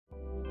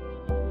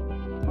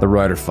The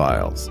Writer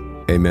Files,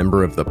 a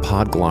member of the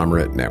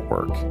Podglomerate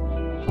Network.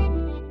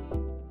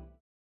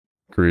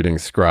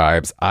 Greetings,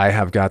 scribes. I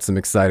have got some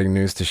exciting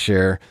news to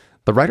share.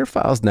 The Writer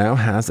Files now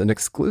has an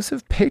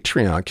exclusive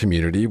Patreon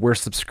community where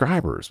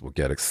subscribers will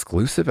get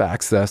exclusive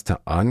access to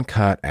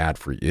uncut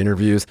ad-free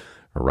interviews,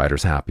 a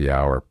writer's happy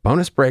hour,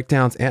 bonus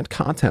breakdowns, and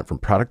content from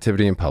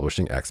productivity and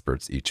publishing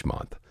experts each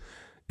month.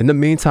 In the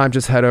meantime,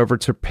 just head over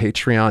to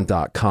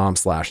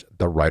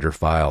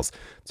patreon.com/thewriterfiles.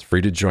 It's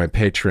free to join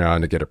Patreon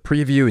to get a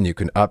preview, and you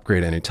can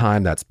upgrade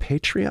anytime. That's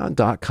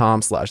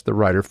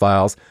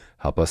patreon.com/thewriterfiles.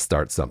 Help us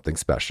start something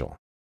special.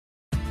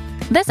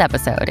 This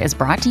episode is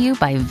brought to you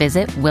by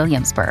Visit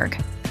Williamsburg.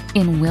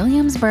 In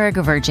Williamsburg,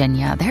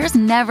 Virginia, there's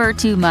never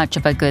too much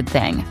of a good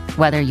thing.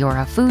 Whether you're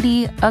a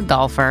foodie, a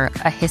golfer,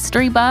 a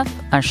history buff,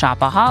 a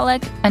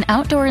shopaholic, an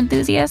outdoor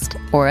enthusiast,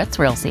 or a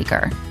thrill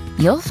seeker,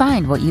 you'll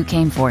find what you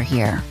came for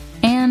here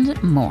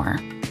and more.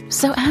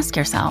 So ask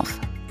yourself,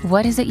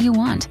 what is it you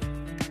want?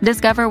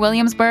 Discover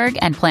Williamsburg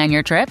and plan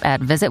your trip at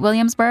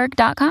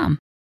visitwilliamsburg.com.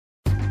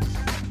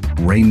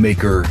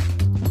 Rainmaker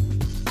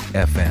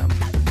FM.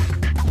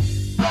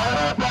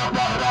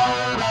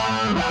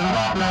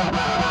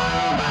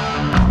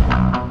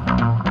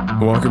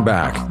 Welcome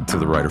back to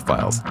The Writer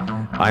Files.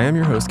 I am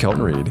your host,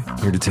 Kelton Reed,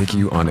 here to take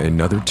you on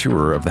another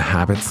tour of the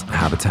habits,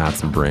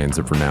 habitats, and brains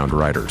of renowned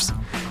writers.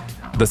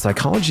 The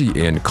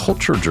psychology and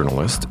culture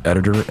journalist,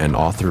 editor, and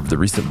author of the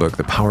recent book,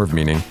 The Power of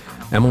Meaning,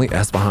 Emily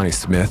Esfahani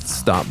Smith,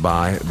 stopped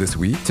by this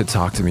week to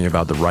talk to me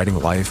about the writing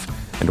life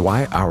and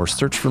why our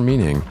search for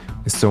meaning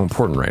is so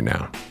important right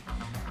now.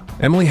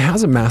 Emily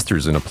has a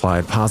master's in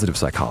applied positive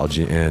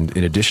psychology, and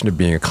in addition to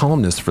being a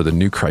columnist for the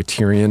New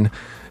Criterion,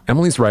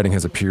 Emily's writing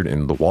has appeared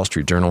in the Wall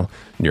Street Journal,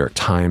 New York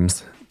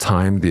Times,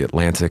 Time, The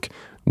Atlantic,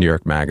 New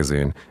York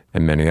Magazine,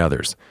 and many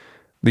others.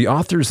 The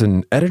author is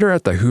an editor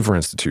at the Hoover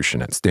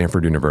Institution at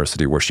Stanford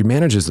University, where she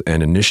manages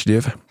an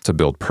initiative to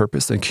build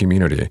purpose and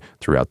community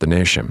throughout the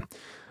nation.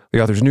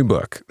 The author's new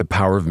book, The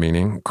Power of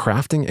Meaning,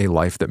 Crafting a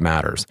Life That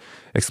Matters,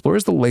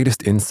 explores the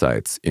latest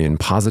insights in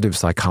positive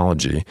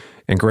psychology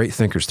and great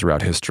thinkers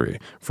throughout history,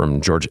 from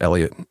George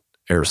Eliot,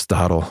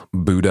 Aristotle,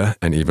 Buddha,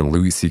 and even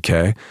Louis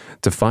C.K.,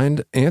 to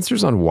find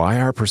answers on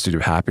why our pursuit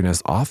of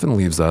happiness often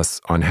leaves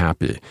us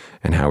unhappy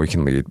and how we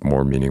can lead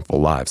more meaningful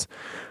lives.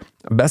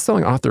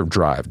 Best-selling author of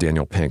Drive,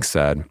 Daniel Pink,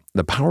 said,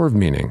 "The Power of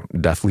Meaning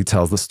deftly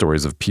tells the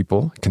stories of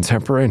people,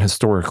 contemporary and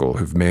historical,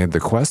 who've made the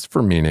quest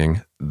for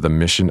meaning the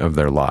mission of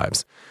their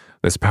lives.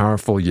 This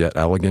powerful yet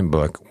elegant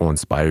book will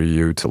inspire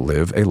you to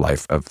live a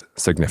life of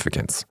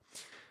significance."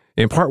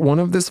 In part one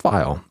of this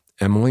file,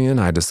 Emily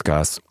and I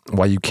discuss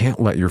why you can't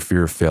let your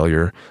fear of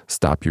failure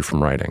stop you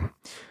from writing,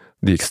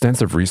 the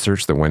extensive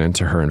research that went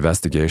into her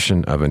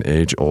investigation of an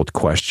age-old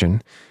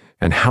question,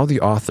 and how the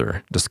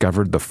author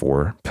discovered the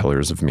 4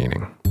 pillars of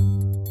meaning.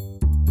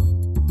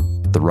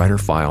 The Writer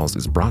Files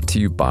is brought to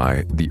you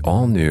by the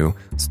all-new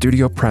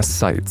Studio Press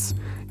Sites,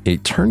 a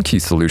turnkey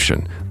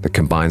solution that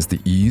combines the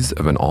ease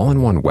of an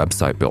all-in-one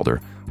website builder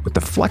with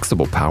the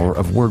flexible power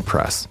of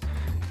WordPress.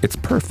 It's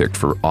perfect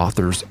for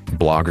authors,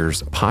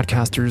 bloggers,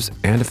 podcasters,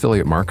 and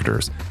affiliate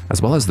marketers,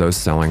 as well as those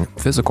selling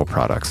physical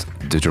products,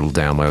 digital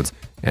downloads,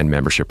 and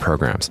membership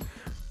programs.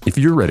 If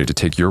you're ready to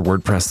take your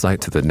WordPress site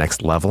to the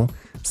next level,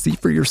 see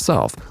for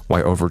yourself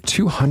why over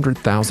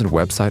 200,000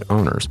 website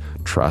owners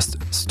trust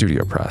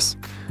StudioPress.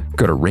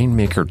 Go to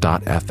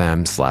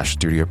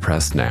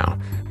rainmaker.fm/StudioPress now.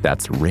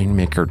 That's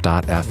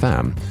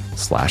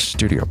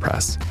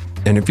rainmaker.fm/StudioPress.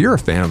 And if you're a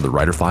fan of the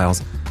Writer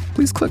Files,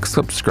 please click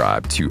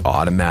subscribe to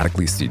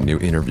automatically see new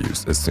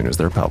interviews as soon as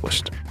they're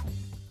published.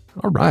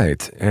 All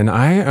right, and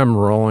I am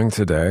rolling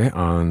today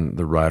on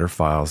the Writer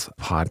Files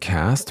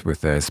podcast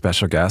with a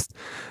special guest.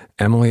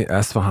 Emily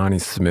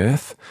Esfahani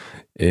Smith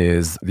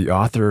is the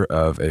author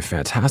of a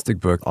fantastic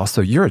book.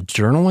 Also, you're a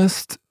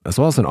journalist as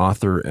well as an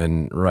author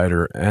and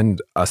writer and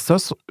a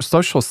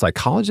social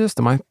psychologist.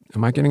 Am I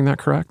getting that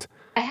correct?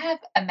 I have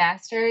a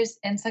master's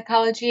in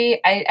psychology.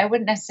 I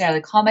wouldn't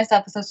necessarily call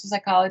myself a social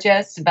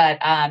psychologist, but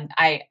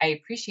I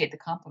appreciate the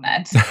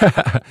compliment.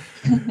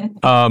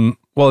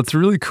 Well, it's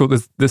really cool.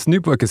 This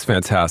new book is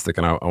fantastic,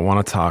 and I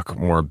want to talk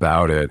more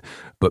about it.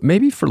 But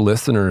maybe for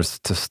listeners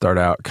to start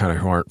out kind of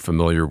who aren't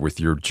familiar with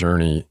your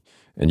journey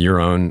and your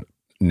own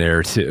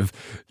narrative,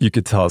 you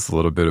could tell us a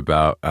little bit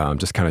about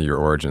just kind of your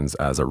origins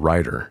as a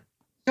writer.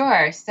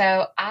 Sure.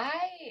 So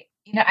I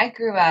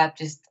grew up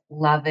just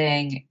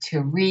loving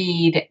to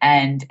read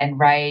and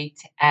write.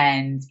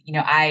 And,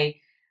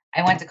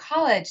 I went to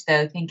college,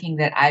 though, thinking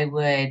that I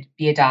would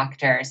be a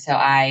doctor. So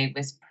I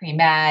was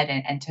pre-med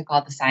and took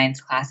all the science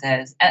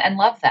classes and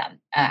loved them,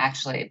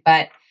 actually.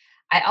 But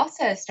I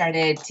also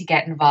started to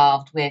get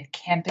involved with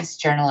campus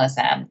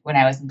journalism when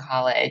I was in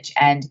college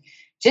and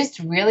just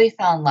really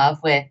fell in love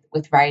with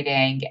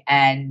writing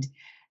and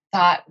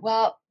thought,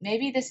 well,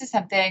 maybe this is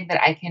something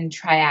that I can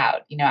try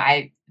out.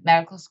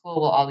 Medical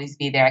school will always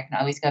be there. I can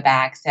always go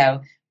back.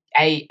 So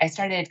I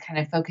started kind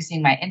of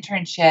focusing my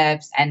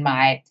internships and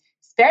my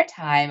spare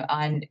time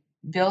on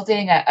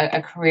building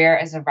a career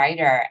as a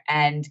writer.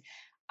 And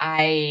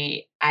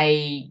I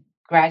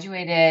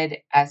graduated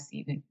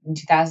in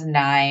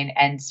 2009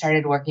 and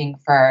started working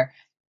for a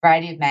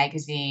variety of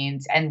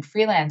magazines and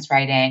freelance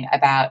writing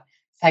about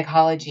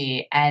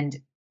psychology. And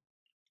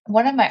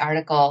one of my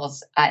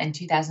articles in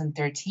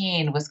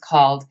 2013 was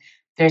called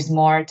 "There's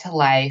More to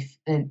Life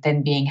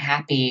Than Being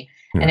Happy,"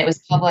 and Yeah. it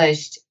was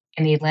published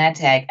in the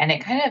Atlantic. And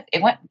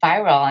it went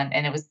viral,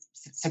 and it was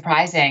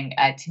surprising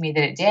to me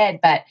that it did.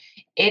 But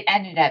it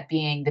ended up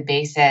being the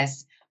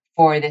basis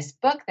for this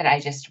book that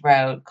I just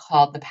wrote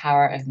called "The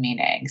Power of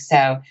Meaning."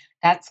 So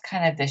that's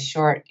kind of the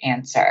short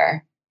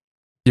answer.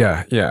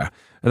 Yeah, yeah.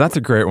 That's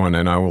a great one,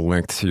 and I will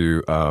link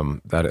to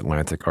that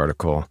Atlantic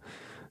article.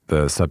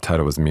 The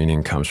subtitle was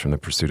 "Meaning Comes from the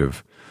Pursuit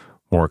of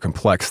More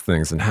Complex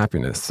Things Than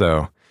Happiness."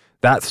 So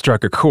that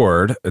struck a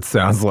chord, it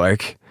sounds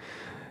like.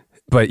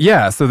 But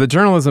yeah, so the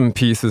journalism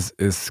piece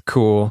is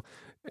cool.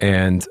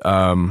 And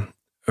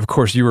of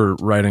course, you were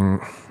writing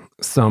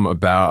some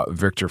about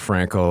Viktor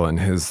Frankl and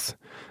his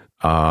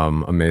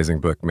amazing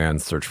book,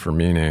 Man's Search for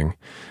Meaning,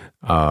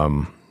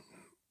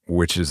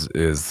 which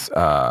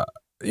I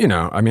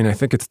mean, I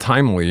think it's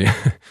timely,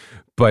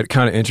 but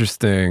kind of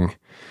interesting,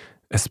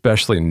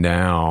 especially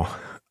now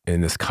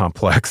in this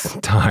complex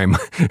time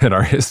in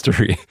our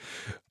history.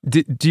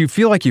 Do you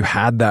feel like you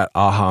had that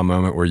aha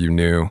moment where you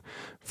knew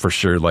for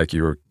sure, like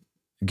you were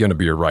going to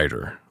be a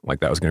writer, like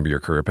that was going to be your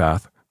career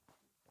path?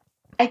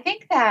 I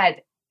think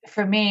that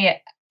for me,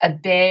 a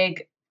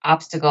big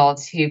obstacle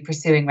to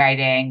pursuing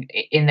writing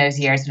in those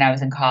years when I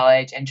was in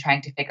college and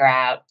trying to figure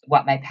out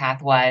what my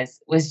path was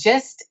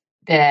just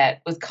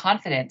was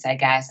confidence, I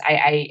guess.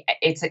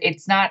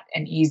 It's not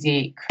an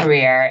easy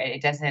career.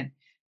 It doesn't,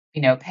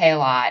 pay a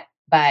lot,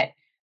 but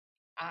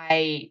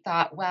I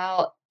thought,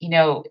 well,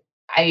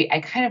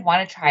 I kind of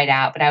want to try it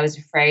out, but I was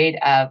afraid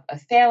of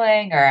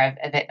failing or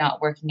of it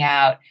not working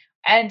out.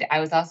 And I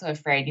was also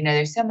afraid,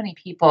 there's so many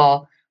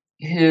people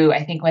who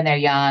I think when they're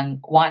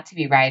young want to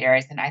be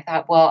writers. And I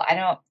thought, well, I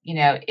don't,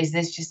 is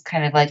this just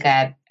kind of like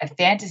a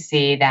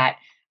fantasy that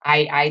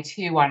I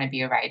too want to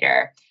be a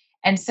writer?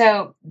 And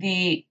so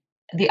the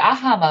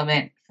aha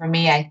moment for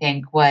me, I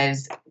think,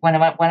 was one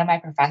of my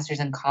professors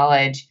in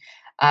college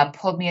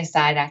pulled me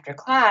aside after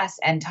class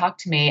and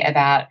talked to me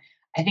about,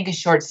 I think, a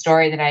short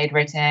story that I had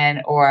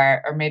written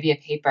or maybe a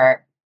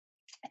paper.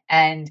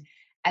 And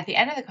at the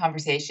end of the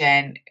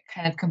conversation,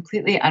 kind of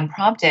completely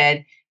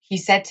unprompted, he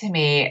said to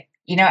me,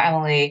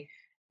 Emily,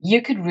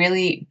 you could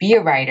really be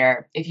a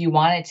writer if you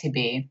wanted to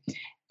be.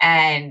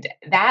 And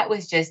that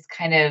was just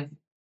kind of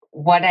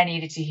what I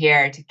needed to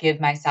hear to give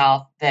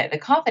myself the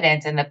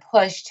confidence and the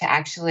push to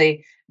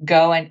actually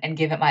go and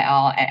give it my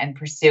all and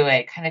pursue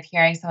it. Kind of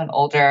hearing someone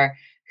older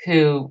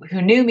who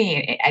knew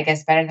me, I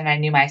guess, better than I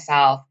knew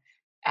myself,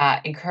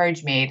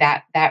 encouraged me.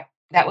 That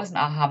was an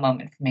aha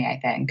moment for me, I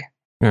think.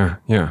 Yeah,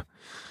 yeah.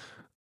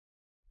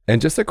 And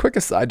just a quick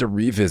aside to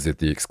revisit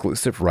the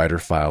exclusive Writer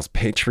Files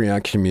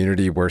Patreon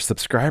community where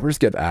subscribers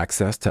get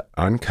access to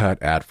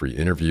uncut ad-free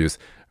interviews,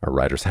 a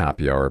writer's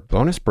happy hour,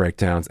 bonus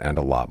breakdowns, and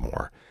a lot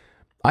more.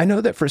 I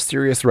know that for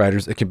serious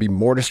writers, it can be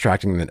more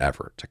distracting than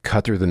ever to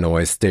cut through the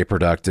noise, stay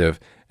productive,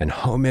 and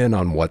home in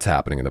on what's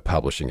happening in the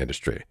publishing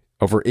industry.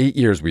 Over 8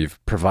 years, we've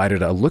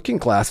provided a looking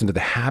glass into the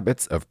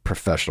habits of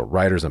professional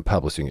writers and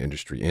publishing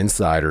industry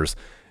insiders.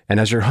 And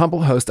as your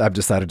humble host, I've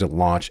decided to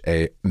launch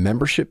a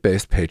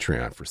membership-based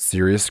Patreon for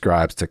serious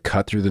scribes to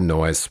cut through the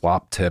noise,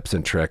 swap tips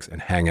and tricks,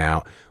 and hang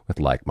out with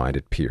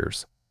like-minded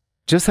peers.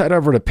 Just head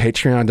over to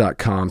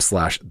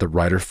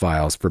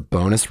patreon.com/thewriterfiles for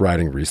bonus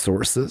writing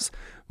resources,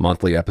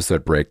 monthly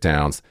episode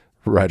breakdowns,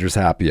 writer's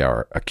happy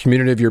hour, a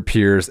community of your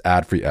peers,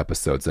 ad-free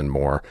episodes, and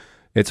more.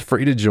 It's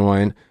free to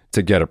join,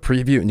 to get a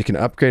preview, and you can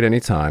upgrade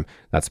anytime.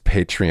 That's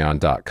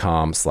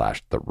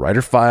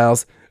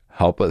patreon.com/thewriterfiles.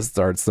 Help us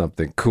start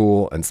something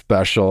cool and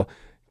special.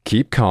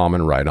 Keep calm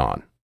and write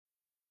on.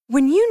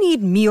 When you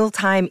need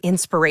mealtime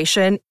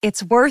inspiration,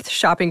 it's worth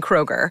shopping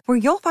Kroger, where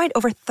you'll find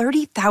over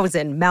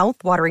 30,000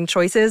 mouth-watering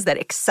choices that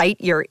excite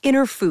your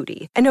inner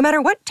foodie. And no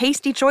matter what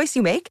tasty choice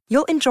you make,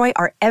 you'll enjoy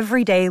our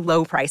everyday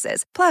low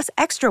prices, plus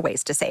extra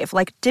ways to save,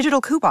 like digital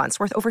coupons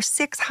worth over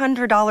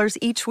 $600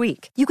 each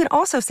week. You can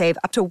also save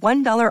up to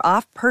 $1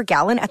 off per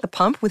gallon at the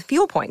pump with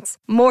fuel points.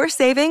 More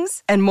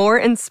savings and more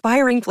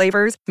inspiring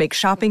flavors make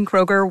shopping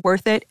Kroger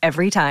worth it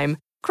every time.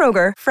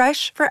 Kroger,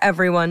 fresh for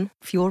everyone.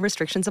 Fuel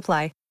restrictions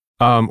apply.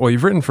 Well,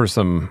 you've written for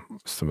some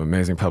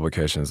amazing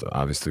publications,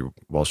 obviously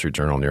Wall Street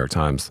Journal, New York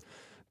Times,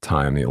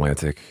 Time, The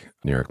Atlantic,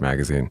 New York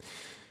Magazine.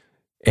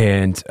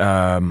 And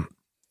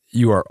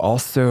you are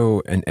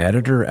also an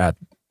editor at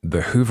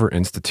the Hoover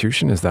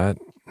Institution. Is that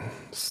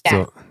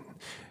still? Yeah.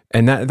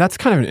 And that's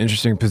kind of an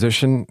interesting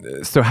position.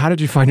 So how did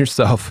you find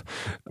yourself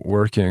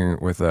working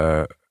with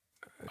I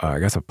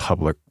guess a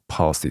public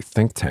policy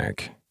think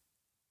tank?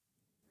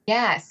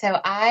 Yeah,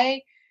 so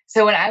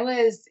when I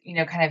was,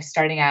 kind of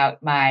starting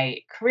out my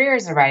career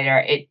as a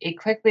writer, it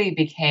quickly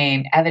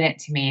became evident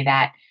to me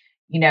that,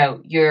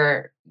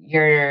 you're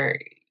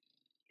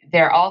there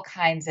are all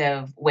kinds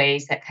of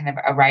ways that kind of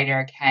a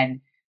writer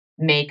can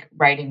make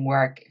writing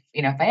work,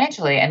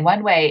 financially. And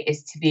one way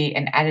is to be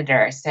an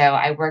editor. So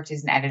I worked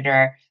as an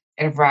editor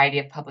at a variety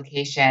of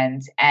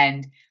publications.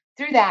 And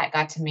through that,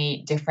 got to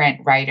meet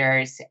different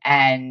writers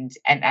and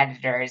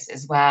editors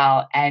as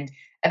well. And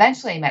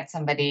eventually met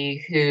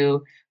somebody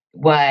who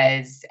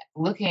was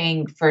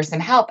looking for some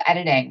help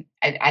editing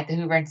at the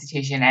Hoover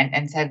Institution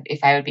and said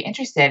if I would be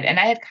interested. And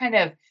I had kind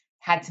of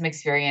had some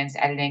experience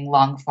editing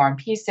long form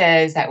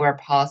pieces that were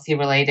policy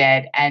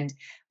related and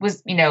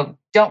was,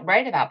 don't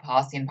write about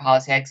policy and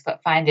politics,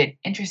 but find it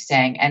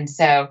interesting. And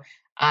so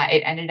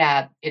it ended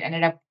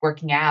up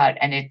working out,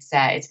 and it's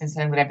been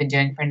something that I've been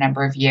doing for a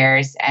number of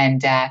years,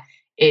 and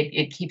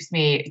it keeps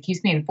me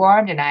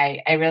informed, and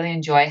I really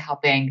enjoy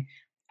helping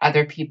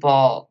other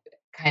people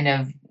kind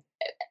of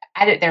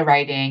edit their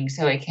writing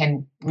so it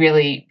can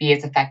really be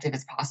as effective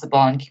as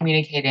possible in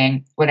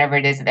communicating whatever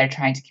it is that they're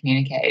trying to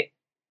communicate.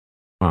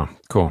 Wow,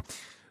 cool.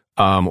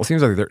 Well, it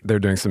seems like they're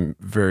doing some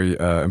very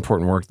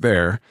important work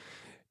there.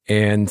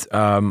 And,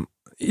 I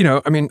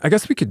mean, I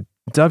guess we could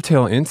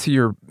dovetail into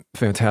your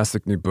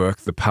fantastic new book,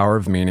 The Power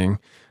of Meaning,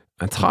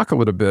 and talk a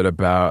little bit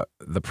about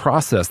the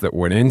process that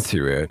went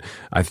into it.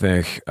 I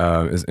think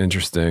is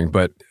interesting.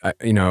 But,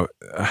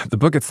 the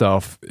book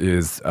itself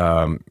is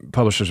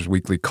Publishers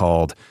Weekly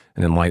called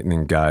An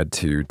Enlightening Guide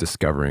to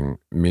Discovering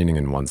Meaning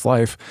in One's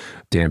Life.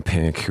 Dan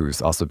Pink,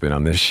 who's also been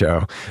on this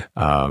show,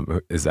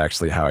 is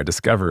actually how I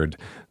discovered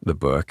the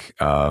book.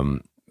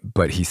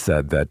 But he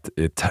said that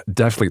it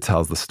definitely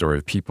tells the story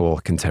of people,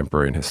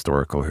 contemporary and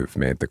historical, who've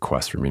made the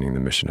quest for meaning the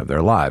mission of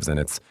their lives. And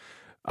it's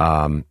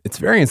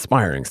very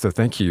inspiring. So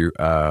thank you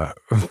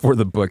for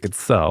the book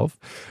itself.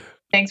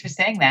 Thanks for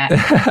saying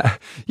that.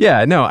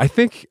 Yeah, no, I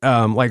think,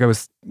 like I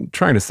was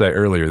trying to say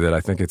earlier, that I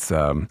think it's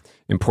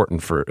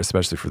important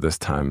especially for this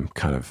time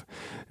kind of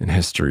in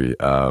history,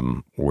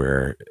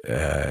 where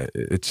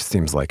it just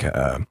seems like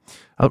a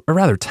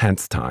rather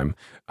tense time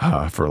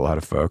for a lot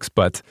of folks.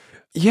 But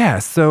yeah,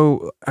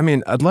 so, I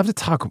mean, I'd love to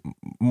talk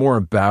more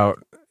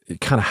about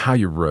kind of how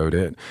you wrote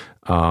it,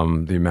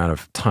 the amount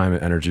of time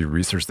and energy,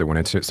 research that went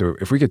into it. So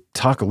if we could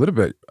talk a little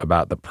bit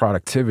about the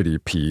productivity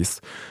piece,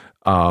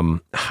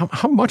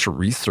 how much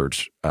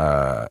research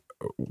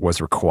was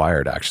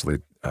required actually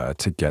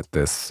to get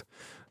this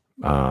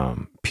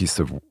piece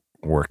of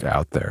work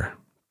out there?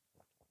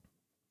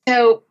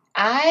 So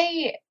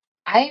I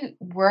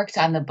worked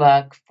on the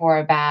book for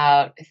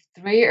about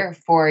 3 or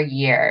 4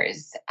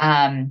 years.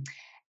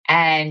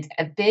 And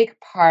a big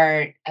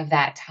part of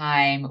that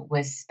time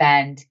was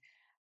spent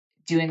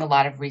doing a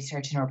lot of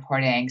research and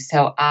reporting.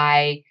 So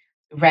I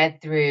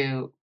read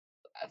through,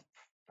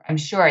 I'm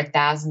sure,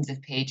 thousands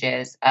of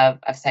pages of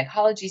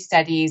psychology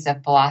studies,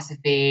 of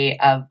philosophy,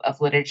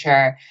 of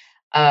literature,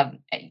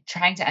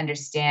 trying to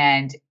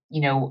understand,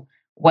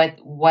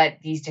 what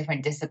these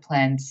different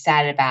disciplines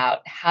said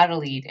about how to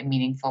lead a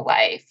meaningful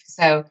life.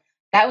 So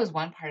that was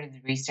one part of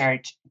the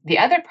research. The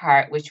other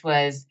part, which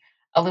was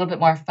a little bit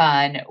more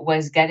fun,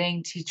 was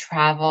getting to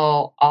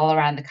travel all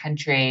around the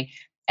country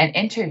and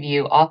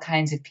interview all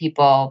kinds of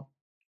people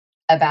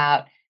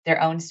about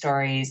their own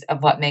stories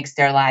of what makes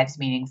their lives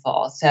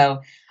meaningful.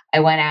 So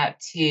I went out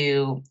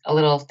to a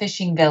little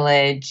fishing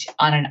village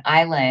on an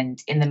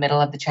island in the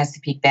middle of the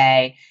Chesapeake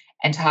Bay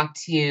and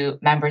talked to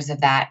members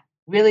of that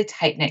really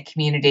tight knit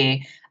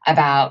community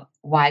about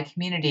why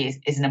community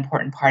is an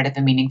important part of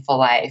a meaningful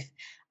life.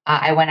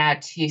 I went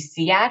out to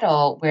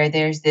Seattle, where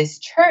there's this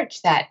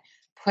church that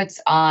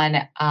puts on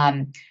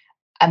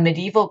a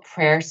medieval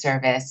prayer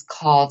service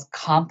called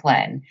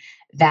Compline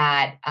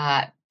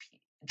that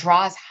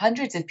draws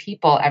hundreds of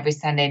people every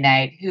Sunday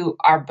night who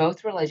are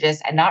both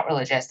religious and not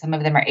religious. Some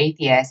of them are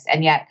atheists,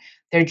 and yet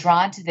they're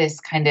drawn to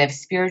this kind of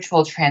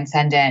spiritual,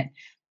 transcendent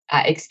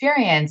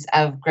experience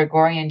of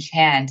Gregorian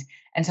chant.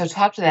 And so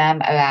talk to them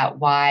about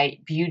why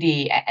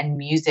beauty and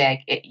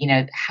music,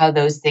 how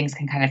those things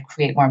can kind of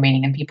create more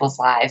meaning in people's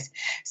lives.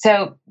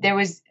 So there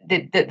was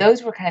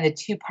those were kind of the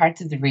two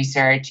parts of the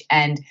research,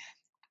 and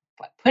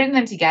putting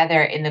them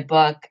together in the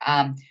book.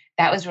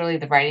 That was really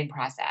the writing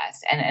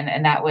process,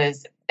 and that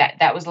was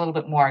a little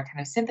bit more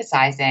kind of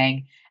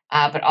synthesizing,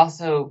 but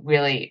also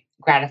really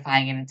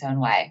gratifying in its own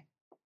way.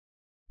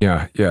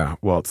 Yeah, yeah.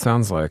 Well, it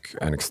sounds like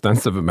an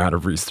extensive amount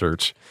of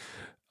research.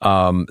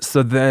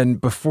 So then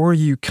before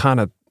you kind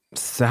of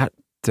sat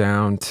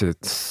down to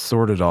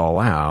sort it all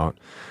out,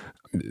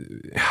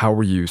 how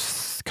were you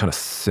kind of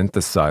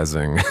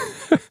synthesizing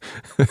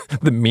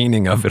the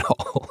meaning of it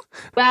all?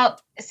 Well,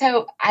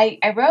 so I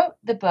wrote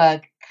the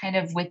book kind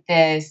of with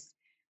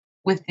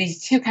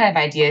these two kind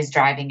of ideas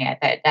driving it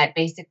that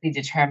basically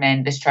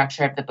determined the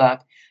structure of the book.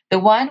 The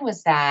one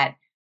was that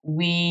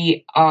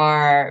we're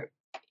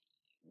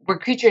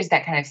creatures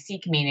that kind of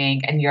seek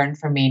meaning and yearn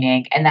for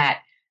meaning, and that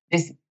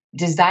this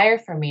desire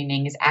for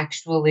meaning is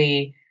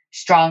actually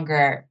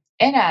stronger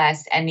in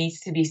us and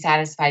needs to be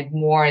satisfied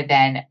more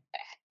than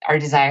our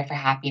desire for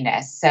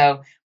happiness.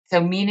 So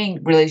meaning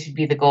really should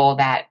be the goal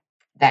that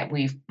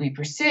we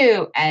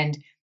pursue, and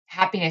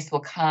happiness will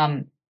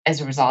come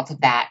as a result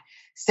of that.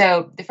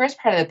 So the first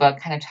part of the book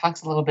kind of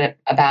talks a little bit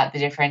about the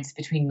difference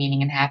between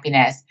meaning and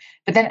happiness.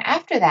 But then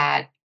after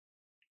that,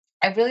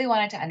 I really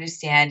wanted to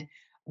understand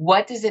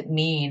what does it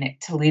mean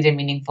to lead a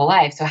meaningful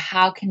life? So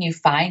how can you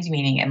find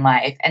meaning in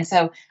life? And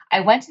so I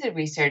went to the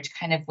research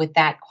kind of with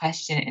that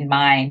question in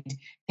mind,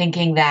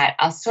 thinking that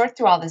I'll sort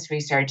through all this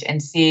research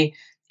and see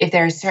if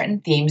there are certain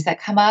themes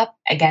that come up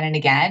again and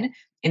again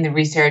in the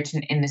research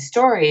and in the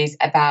stories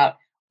about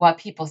what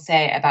people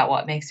say about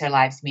what makes their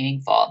lives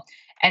meaningful.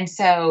 And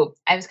so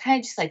I was kind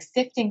of just like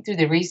sifting through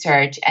the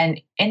research.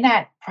 And in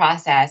that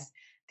process,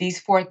 these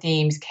four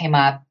themes came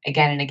up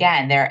again and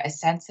again. They're a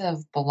sense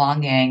of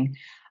belonging,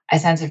 a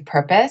sense of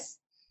purpose,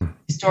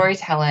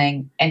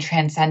 storytelling, and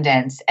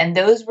transcendence. And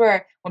those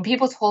were when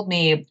people told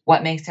me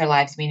what makes their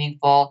lives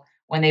meaningful,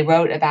 when they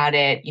wrote about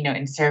it,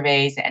 in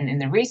surveys and in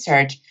the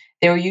research,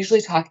 they were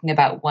usually talking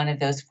about one of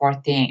those four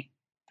themes.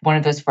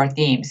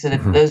 So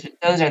that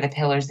those are the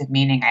pillars of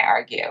meaning, I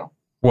argue.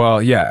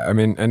 Well, yeah, I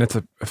mean, and it's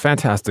a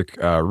fantastic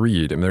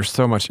read. I mean, there's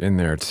so much in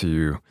there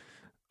to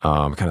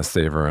kind of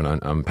savor and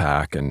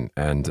unpack, and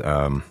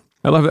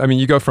I love it. I mean,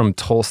 you go from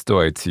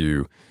Tolstoy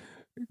to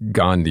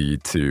Gandhi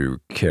to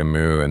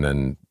Camus, and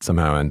then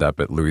somehow end up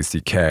at Louis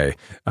C.K.,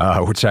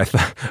 which I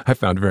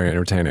found very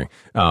entertaining.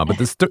 But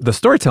the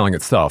storytelling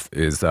itself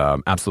is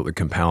absolutely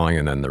compelling,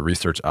 and then the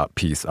research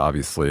piece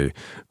obviously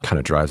kind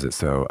of drives it.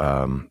 So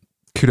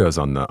kudos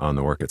on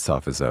the work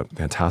itself. Is a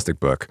fantastic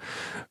book.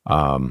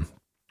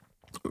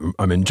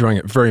 I'm enjoying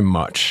it very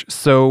much.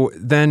 So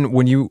then,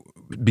 when you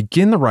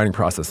begin the writing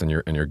process and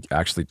you're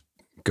actually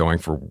going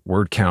for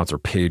word counts or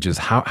pages,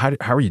 how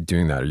are you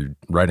doing that? Are you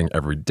writing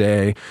every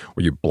day?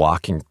 Were you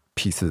blocking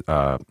pieces,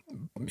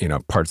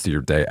 parts of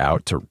your day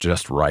out to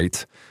just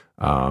write?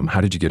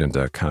 How did you get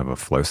into kind of a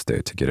flow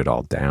state to get it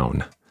all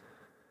down?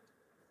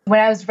 When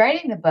I was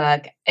writing the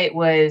book, it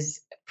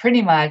was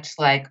pretty much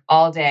like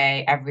all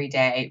day, every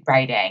day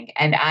writing.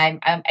 And I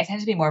tend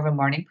to be more of a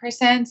morning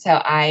person. So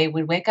I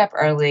would wake up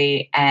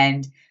early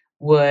and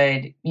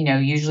would,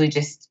 usually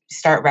just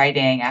start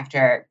writing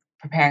after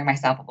preparing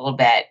myself a little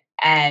bit.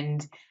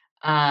 And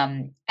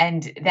then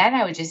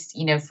I would just,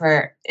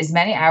 for as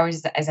many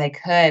hours as I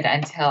could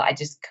until I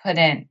just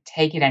couldn't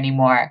take it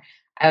anymore,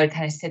 I would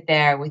kind of sit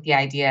there with the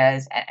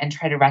ideas and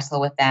try to wrestle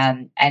with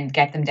them and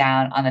get them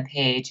down on the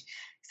page.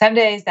 Some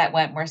days that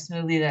went more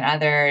smoothly than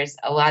others.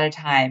 A lot of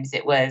times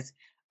it was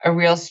a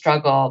real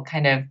struggle,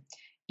 kind of,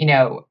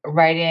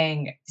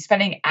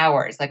 spending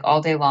hours, like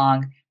all day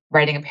long,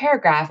 writing a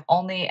paragraph,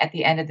 only at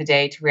the end of the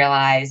day to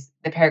realize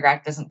the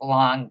paragraph doesn't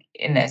belong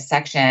in this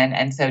section.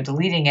 And so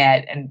deleting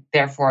it, and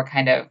therefore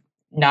kind of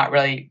not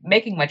really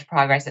making much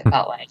progress, it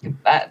felt like.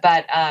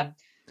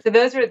 So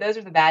those were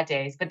the bad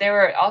days. But there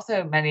were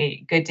also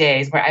many good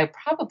days where I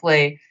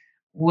probably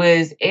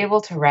was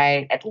able to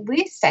write at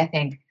least, I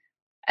think,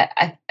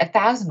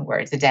 1,000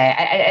 words a day.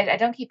 I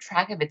don't keep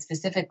track of it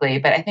specifically,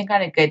 but I think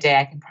on a good day,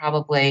 I can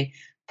probably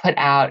put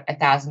out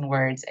 1,000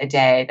 words a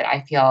day that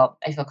I feel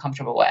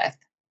comfortable with.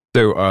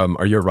 So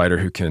are you a writer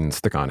who can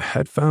stick on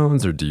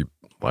headphones, or do you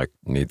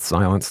need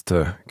silence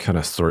to kind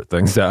of sort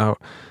things out?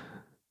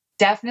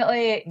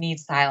 Definitely need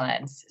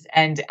silence.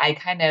 And I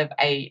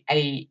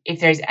if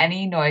there's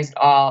any noise at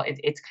all,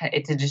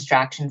 it's a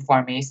distraction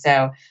for me.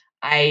 So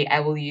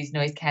I will use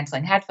noise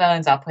canceling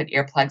headphones. I'll put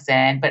earplugs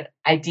in, but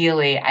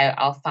ideally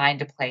I'll find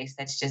a place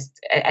that's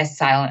just as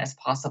silent as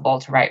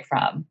possible to write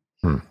from.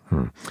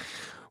 Mm-hmm.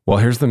 Well,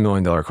 here's the $1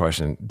 million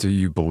question. Do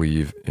you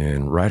believe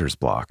in writer's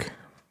block?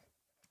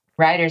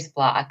 Writer's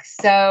block.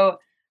 So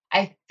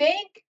I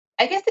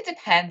guess it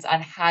depends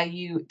on how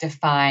you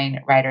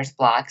define writer's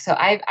block. So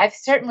I've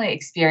certainly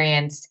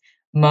experienced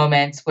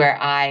moments where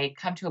I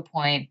come to a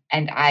point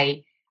and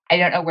I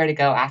don't know where to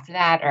go after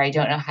that, or I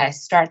don't know how to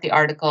start the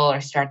article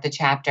or start the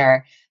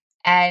chapter.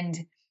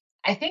 And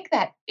I think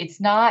that it's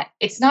not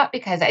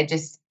because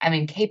I'm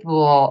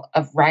incapable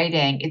of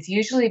writing. It's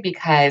usually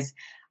because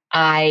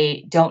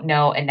I don't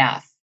know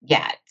enough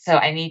yet. So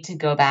I need to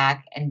go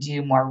back and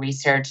do more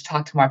research,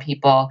 talk to more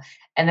people,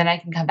 and then I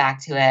can come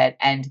back to it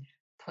and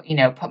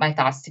put my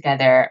thoughts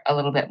together a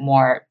little bit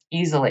more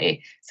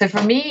easily. So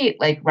for me,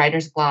 like,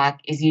 writer's block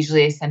is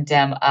usually a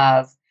symptom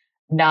of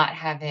not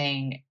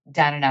having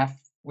done enough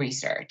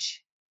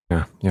research.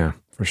 Yeah,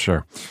 for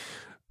sure.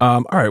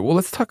 All right, well,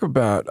 let's talk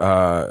about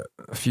a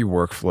few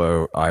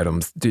workflow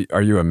items.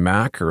 Are you a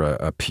Mac or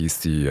a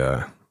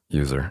PC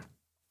user?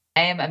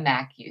 I am a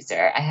Mac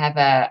user. I have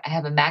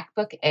a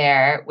MacBook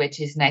Air,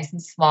 which is nice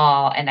and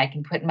small, and I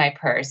can put in my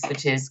purse,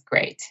 which is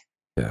great.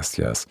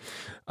 Yes.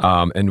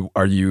 And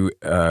are you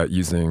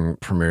using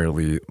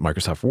primarily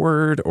Microsoft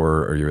Word,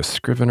 or are you a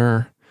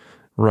Scrivener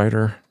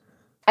writer?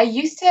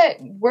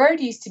 Word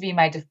used to be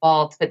my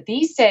default, but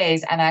these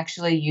days I'm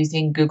actually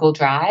using Google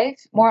Drive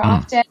more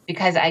often,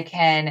 because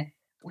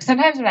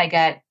sometimes when I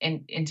get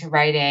into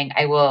writing,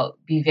 I will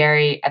be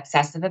very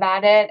obsessive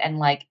about it. And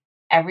like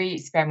every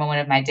spare moment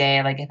of my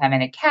day, like if I'm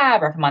in a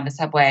cab or if I'm on the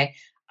subway,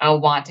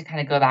 I'll want to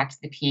kind of go back to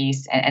the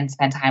piece and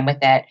spend time with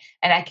it.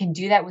 And I can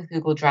do that with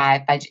Google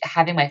Drive by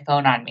having my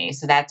phone on me.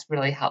 So that's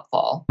really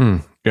helpful.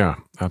 Yeah,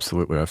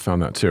 absolutely. I've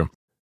found that too.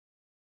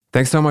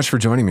 Thanks so much for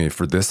joining me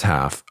for this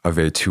half of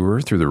a tour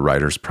through the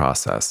writer's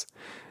process.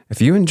 If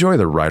you enjoy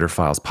the Writer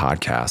Files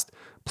podcast,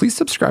 please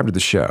subscribe to the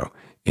show.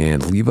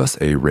 and leave us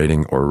a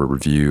rating or a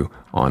review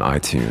on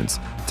iTunes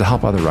to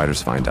help other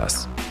writers find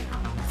us.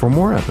 For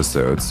more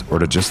episodes, or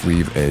to just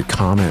leave a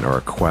comment or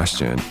a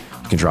question,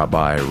 you can drop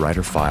by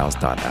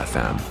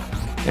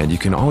writerfiles.fm. And you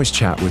can always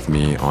chat with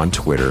me on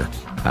Twitter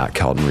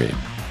 @KeltonReid.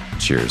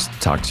 Cheers.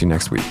 Talk to you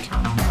next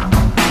week.